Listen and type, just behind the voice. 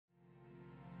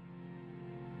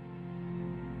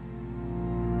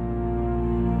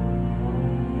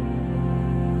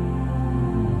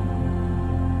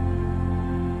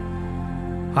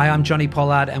Hi, I'm Johnny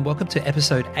Pollard, and welcome to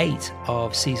episode 8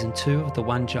 of season 2 of the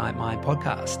One Giant Mind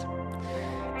podcast.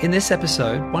 In this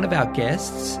episode, one of our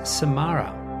guests,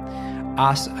 Samara,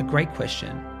 asked a great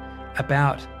question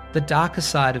about the darker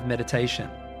side of meditation.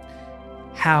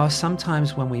 How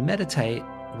sometimes when we meditate,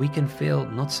 we can feel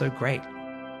not so great.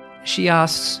 She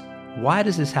asks, why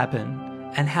does this happen?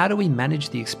 And how do we manage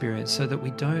the experience so that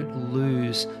we don't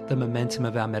lose the momentum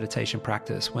of our meditation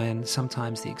practice when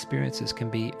sometimes the experiences can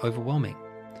be overwhelming?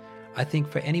 I think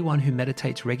for anyone who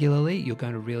meditates regularly, you're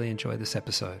going to really enjoy this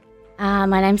episode.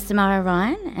 My name's Samara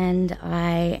Ryan, and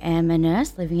I am a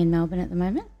nurse living in Melbourne at the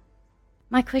moment.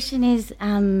 My question is,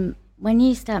 when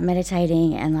you start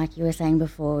meditating and like you were saying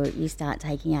before, you start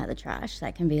taking out the trash,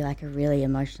 that can be like a really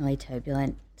emotionally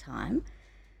turbulent time.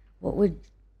 What would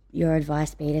your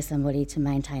advice be to somebody to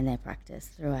maintain their practice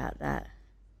throughout that?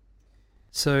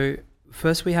 So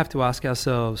first we have to ask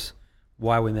ourselves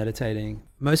why we're meditating.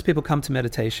 Most people come to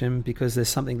meditation because there's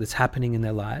something that's happening in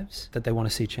their lives that they want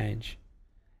to see change.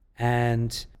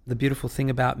 And the beautiful thing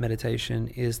about meditation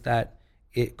is that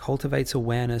it cultivates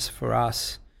awareness for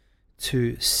us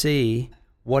to see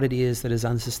what it is that is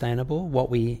unsustainable, what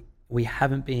we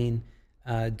haven't been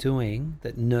doing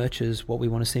that nurtures what we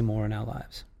want to see more in our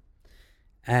lives.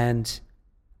 And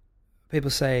people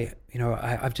say,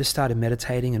 I've just started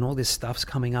meditating and all this stuff's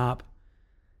coming up.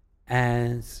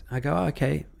 And I go,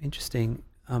 okay, interesting.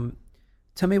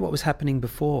 Tell me what was happening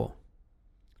before.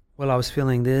 Well, I was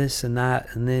feeling this and that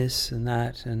and this and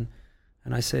that. And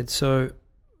I said, so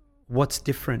what's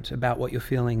different about what you're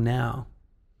feeling now?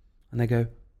 And they go,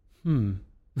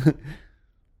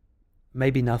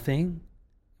 maybe nothing.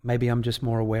 Maybe I'm just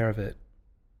more aware of it.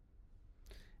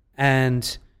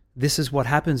 And this is what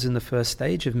happens in the first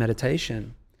stage of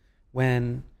meditation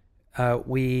when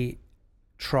we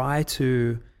try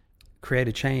to create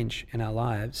a change in our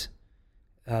lives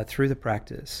through the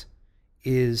practice.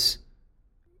 Is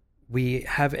we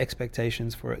have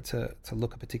expectations for it to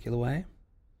look a particular way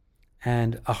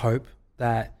and a hope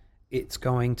that it's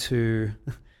going to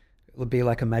be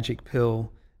like a magic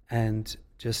pill and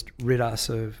just rid us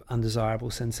of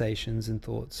undesirable sensations and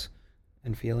thoughts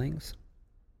and feelings.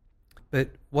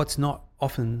 But what's not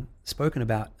often spoken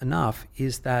about enough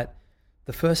is that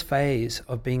the first phase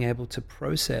of being able to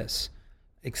process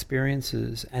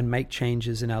experiences and make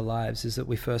changes in our lives is that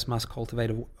we first must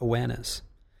cultivate awareness.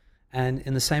 And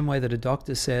in the same way that a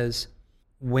doctor says,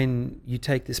 when you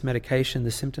take this medication,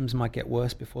 the symptoms might get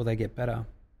worse before they get better.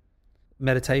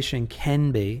 Meditation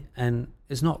can be, and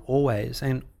is not always,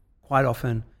 and quite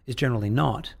often is generally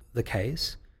not the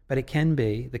case, but it can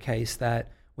be the case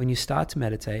that when you start to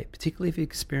meditate, particularly if you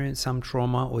experience some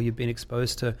trauma or you've been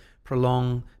exposed to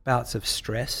prolonged bouts of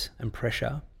stress and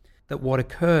pressure, that what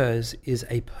occurs is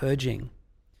a purging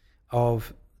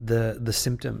of the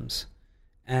symptoms.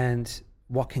 And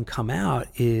what can come out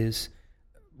is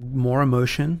more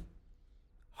emotion,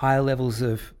 higher levels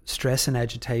of stress and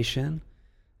agitation,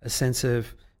 a sense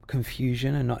of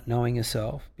confusion and not knowing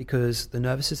yourself, because the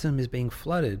nervous system is being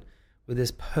flooded with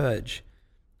this purge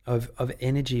of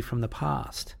energy from the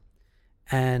past.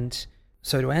 And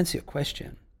so to answer your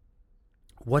question,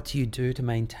 what do you do to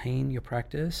maintain your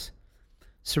practice?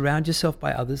 Surround yourself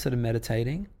by others that are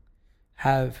meditating.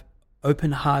 Have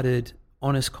open-hearted,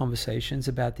 honest conversations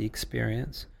about the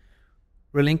experience.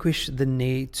 Relinquish the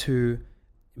need to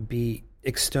be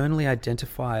externally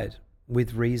identified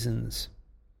with reasons.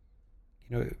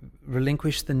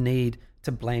 Relinquish the need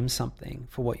to blame something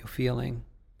for what you're feeling.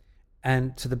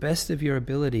 And to the best of your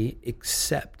ability,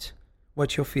 accept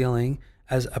what you're feeling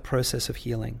as a process of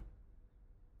healing,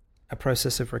 a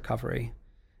process of recovery.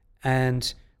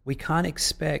 And we can't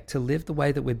expect to live the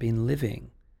way that we've been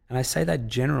living. And I say that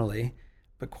generally,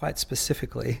 but quite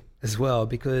specifically as well,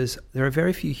 because there are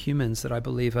very few humans that I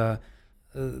believe that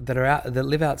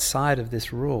live outside of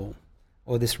this rule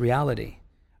or this reality,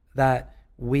 that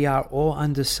we are all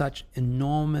under such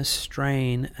enormous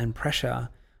strain and pressure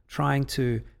trying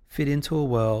to fit into a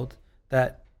world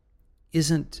that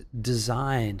isn't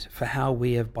designed for how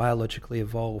we have biologically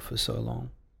evolved for so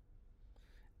long.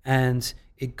 And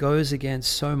it goes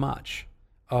against so much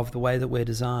of the way that we're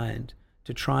designed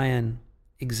to try and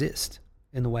exist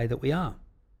in the way that we are.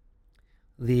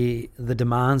 The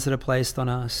demands that are placed on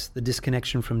us, the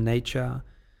disconnection from nature,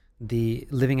 the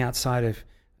living outside of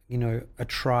a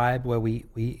tribe where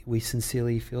we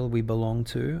sincerely feel we belong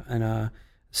to and are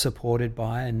supported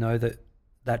by and know that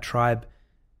that tribe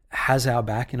has our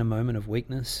back in a moment of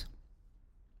weakness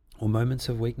or moments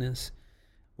of weakness,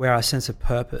 where our sense of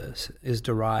purpose is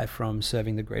derived from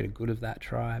serving the greater good of that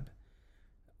tribe.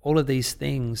 All of these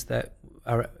things that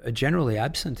are generally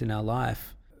absent in our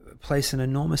life place an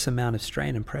enormous amount of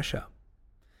strain and pressure.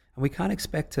 And we can't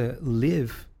expect to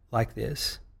live like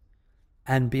this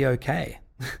and be okay.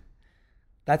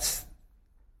 That's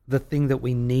the thing that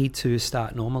we need to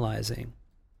start normalizing,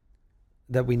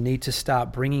 that we need to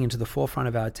start bringing into the forefront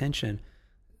of our attention,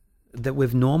 that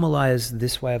we've normalized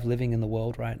this way of living in the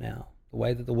world right now, the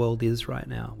way that the world is right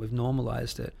now. We've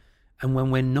normalized it. And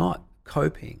when we're not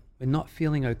coping, we're not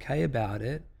feeling okay about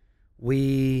it,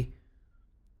 we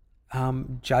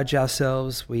judge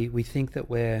ourselves, we think that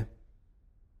we're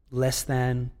less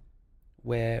than,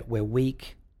 we're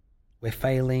weak, we're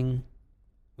failing,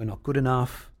 we're not good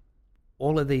enough.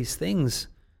 All of these things,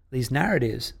 these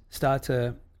narratives start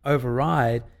to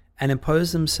override and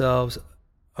impose themselves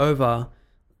over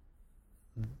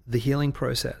the healing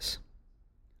process.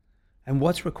 And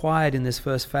what's required in this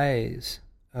first phase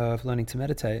of learning to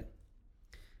meditate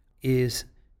is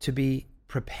to be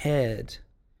prepared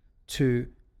to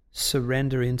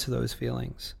surrender into those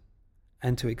feelings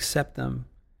and to accept them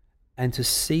and to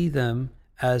see them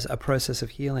as a process of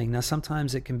healing. Now,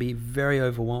 sometimes it can be very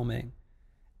overwhelming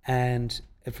and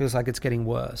it feels like it's getting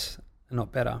worse and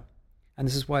not better. And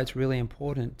this is why it's really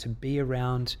important to be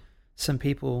around some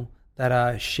people that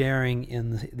are sharing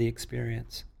in the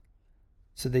experience,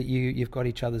 so that you've got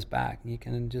each other's back. You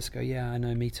can just go, yeah, I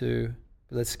know, me too,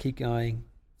 but let's keep going.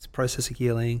 It's a process of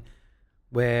healing.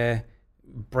 We're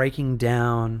breaking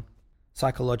down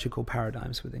psychological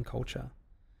paradigms within culture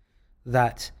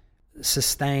that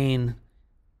sustain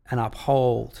and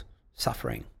uphold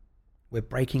suffering. We're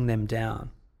breaking them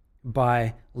down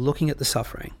by looking at the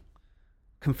suffering,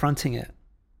 confronting it,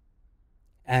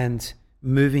 and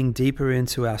moving deeper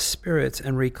into our spirits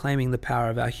and reclaiming the power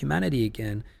of our humanity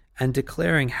again, and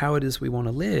declaring how it is we want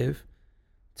to live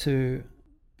to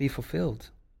be fulfilled.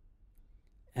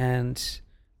 And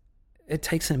it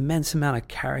takes an immense amount of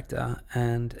character,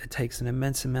 and it takes an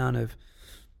immense amount of,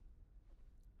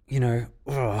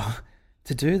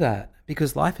 to do that,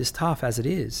 because life is tough as it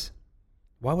is.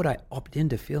 Why would I opt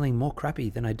into feeling more crappy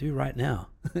than I do right now?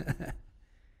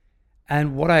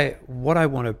 And what I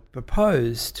want to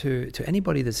propose to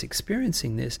anybody that's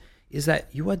experiencing this is that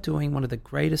you are doing one of the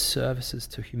greatest services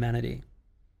to humanity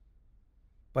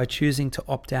by choosing to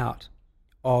opt out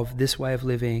of this way of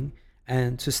living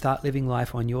and to start living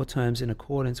life on your terms in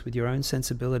accordance with your own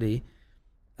sensibility,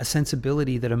 a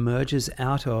sensibility that emerges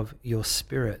out of your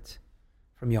spirit,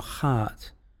 from your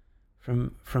heart,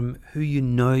 from who you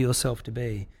know yourself to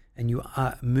be, and you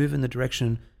move in the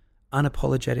direction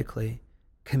unapologetically,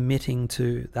 committing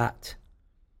to that.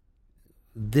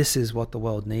 This is what the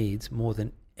world needs more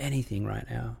than anything right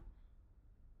now.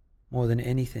 More than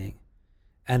anything.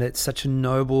 And it's such a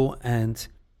noble and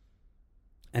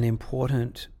an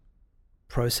important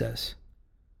process.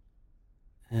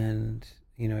 And,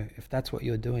 if that's what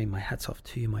you're doing, my hat's off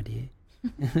to you, my dear.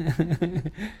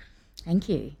 Thank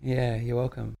you. Yeah, you're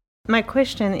welcome. My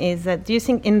question is that, do you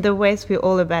think in the West we're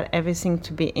all about everything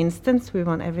to be instant? We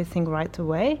want everything right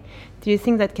away. Do you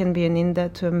think that can be an hinder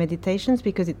to meditations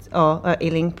or a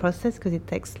healing process because it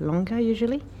takes longer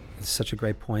usually? It's such a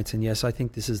great point. And yes, I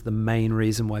think this is the main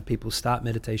reason why people start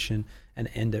meditation and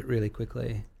end it really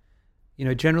quickly.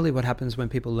 Generally what happens when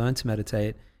people learn to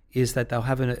meditate is that they'll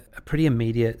have a pretty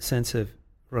immediate sense of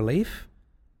relief,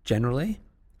 generally,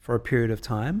 for a period of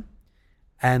time.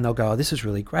 And they'll go, oh, this is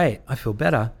really great. I feel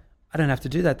better. I don't have to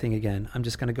do that thing again. I'm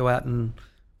just going to go out and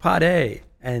party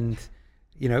and,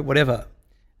 whatever.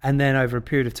 And then over a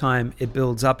period of time, it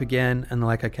builds up again and they're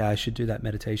like, okay, I should do that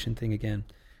meditation thing again.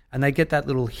 And they get that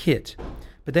little hit.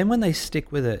 But then when they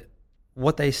stick with it,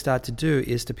 what they start to do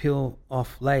is to peel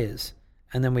off layers.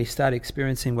 And then we start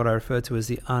experiencing what I refer to as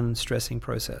the unstressing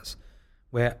process.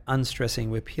 We're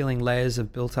unstressing, we're peeling layers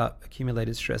of built up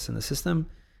accumulated stress in the system.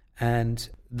 And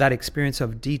that experience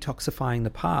of detoxifying the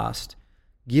past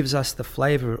gives us the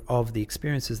flavor of the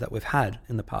experiences that we've had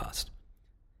in the past.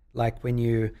 Like when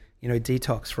you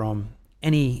detox from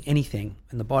anything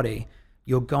in the body,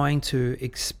 you're going to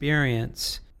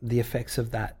experience the effects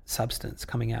of that substance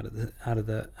coming out of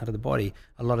the body.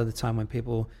 A lot of the time when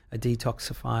people are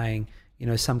detoxifying,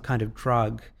 some kind of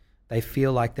drug, they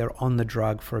feel like they're on the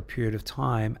drug for a period of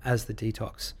time as the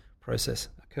detox process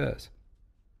occurs.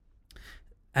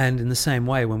 And in the same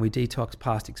way, when we detox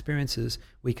past experiences,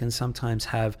 we can sometimes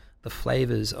have the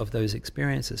flavors of those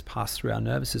experiences pass through our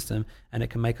nervous system, and it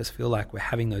can make us feel like we're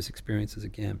having those experiences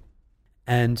again.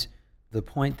 And the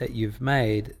point that you've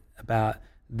made about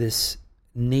this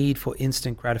need for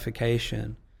instant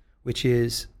gratification, which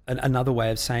is another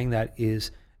way of saying that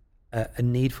is a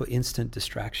need for instant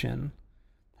distraction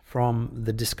from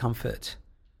the discomfort.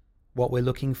 What we're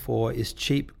looking for is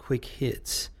cheap, quick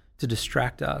hits to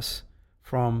distract us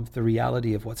from the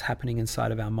reality of what's happening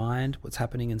inside of our mind, what's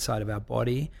happening inside of our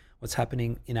body, what's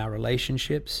happening in our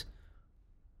relationships,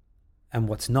 and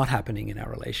what's not happening in our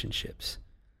relationships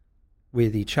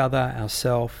with each other,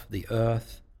 ourselves, the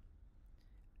earth.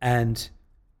 And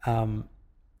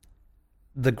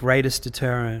the greatest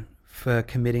deterrent for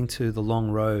committing to the long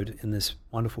road in this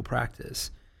wonderful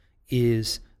practice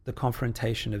is the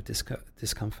confrontation of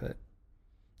discomfort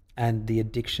and the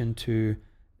addiction to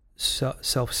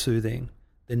self-soothing,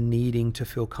 the needing to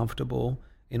feel comfortable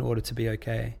in order to be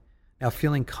okay. Now,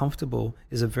 feeling comfortable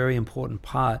is a very important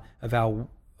part of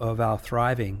our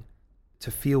thriving.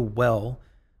 To feel well,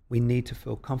 we need to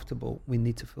feel comfortable. We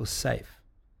need to feel safe.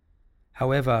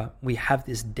 However, we have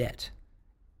this debt,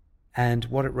 and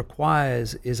what it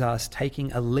requires is us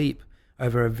taking a leap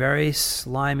over a very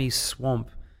slimy swamp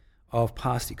of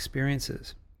past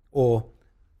experiences. Or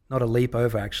not a leap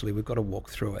over, actually, we've got to walk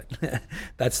through it.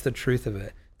 That's the truth of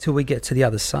it, till we get to the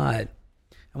other side.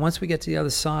 And once we get to the other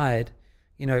side,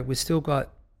 we've still got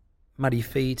muddy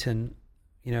feet and,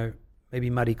 maybe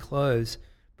muddy clothes,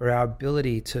 but our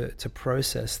ability to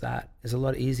process that is a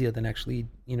lot easier than actually,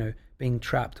 being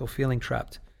trapped or feeling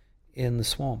trapped in the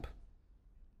swamp.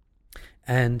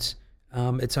 And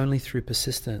it's only through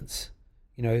persistence.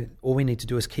 All we need to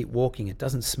do is keep walking. It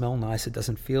doesn't smell nice. It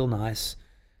doesn't feel nice.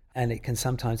 And it can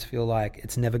sometimes feel like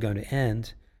it's never going to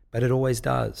end, but it always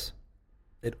does.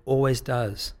 It always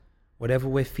does. Whatever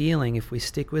we're feeling, if we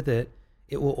stick with it,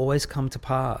 it will always come to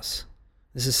pass.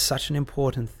 This is such an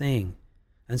important thing.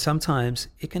 And sometimes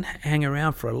it can hang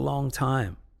around for a long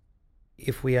time.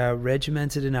 If we are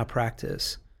regimented in our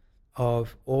practice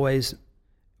of always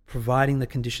providing the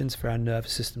conditions for our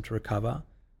nervous system to recover,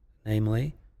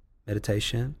 namely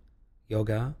meditation,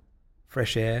 yoga,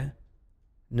 fresh air,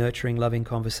 nurturing loving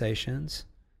conversations,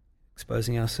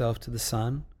 exposing ourselves to the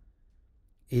sun,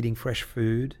 eating fresh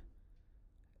food,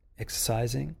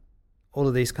 exercising, all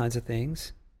of these kinds of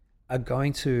things are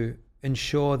going to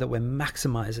ensure that we're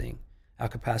maximizing our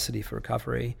capacity for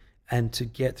recovery and to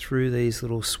get through these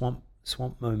little swamp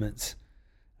moments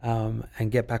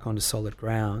and get back onto solid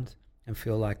ground and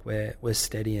feel like we're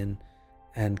steady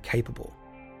and capable.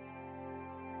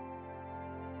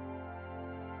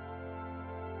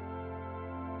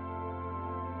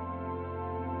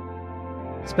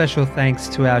 Special thanks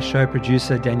to our show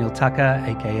producer Daniel Tucker,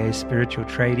 aka Spiritual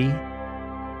Tradie,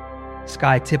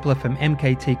 Sky Tippler from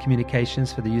MKT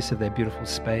Communications for the use of their beautiful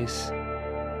space,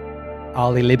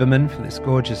 Ali Lieberman for this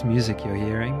gorgeous music you're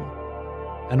hearing,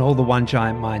 and all the One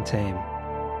Giant Mind team.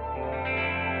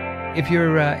 If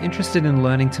you're interested in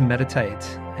learning to meditate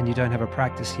and you don't have a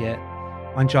practice yet,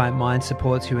 One Giant Mind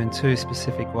supports you in 2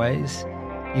 specific ways.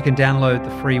 You can download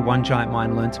the free One Giant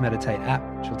Mind Learn to Meditate app,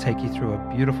 which will take you through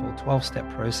a beautiful 12-step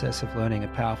process of learning a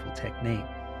powerful technique.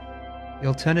 The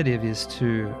alternative is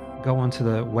to go onto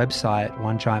the website,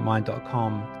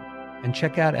 onegiantmind.com, and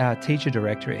check out our teacher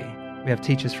directory. We have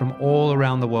teachers from all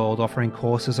around the world offering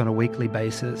courses on a weekly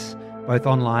basis, both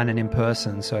online and in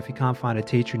person. So if you can't find a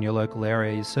teacher in your local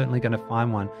area, you're certainly going to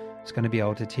find one who's going to be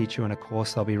able to teach you in a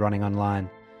course they'll be running online.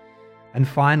 And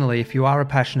finally, if you are a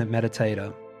passionate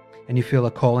meditator and you feel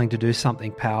a calling to do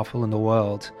something powerful in the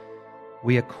world,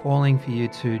 we are calling for you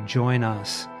to join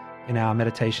us in our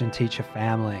meditation teacher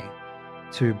family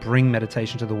to bring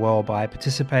meditation to the world by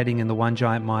participating in the One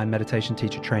Giant Mind Meditation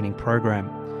Teacher Training Program.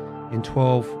 In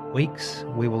 12 weeks,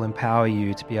 we will empower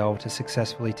you to be able to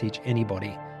successfully teach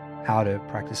anybody how to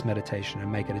practice meditation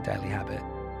and make it a daily habit.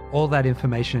 All that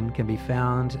information can be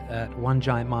found at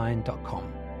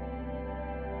onegiantmind.com.